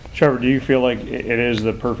Trevor, do you feel like it is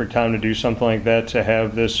the perfect time to do something like that, to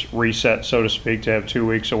have this reset, so to speak, to have 2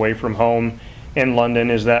 weeks away from home in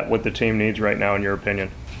London? Is that what the team needs right now, in your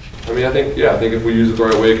opinion? I mean, I think if we use it the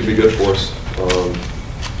right way, it could be good for us.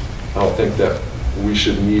 I don't think that we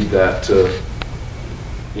should need that to,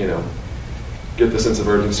 get the sense of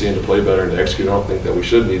urgency and to play better and to execute. I don't think that we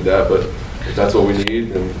should need that, but if that's what we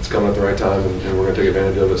need, then it's coming at the right time, and we're going to take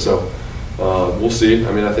advantage of it. So we'll see.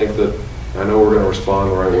 I mean, I know we're going to respond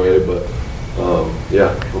the right way, but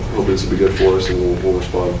hopefully this will be good for us, and we'll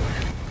respond.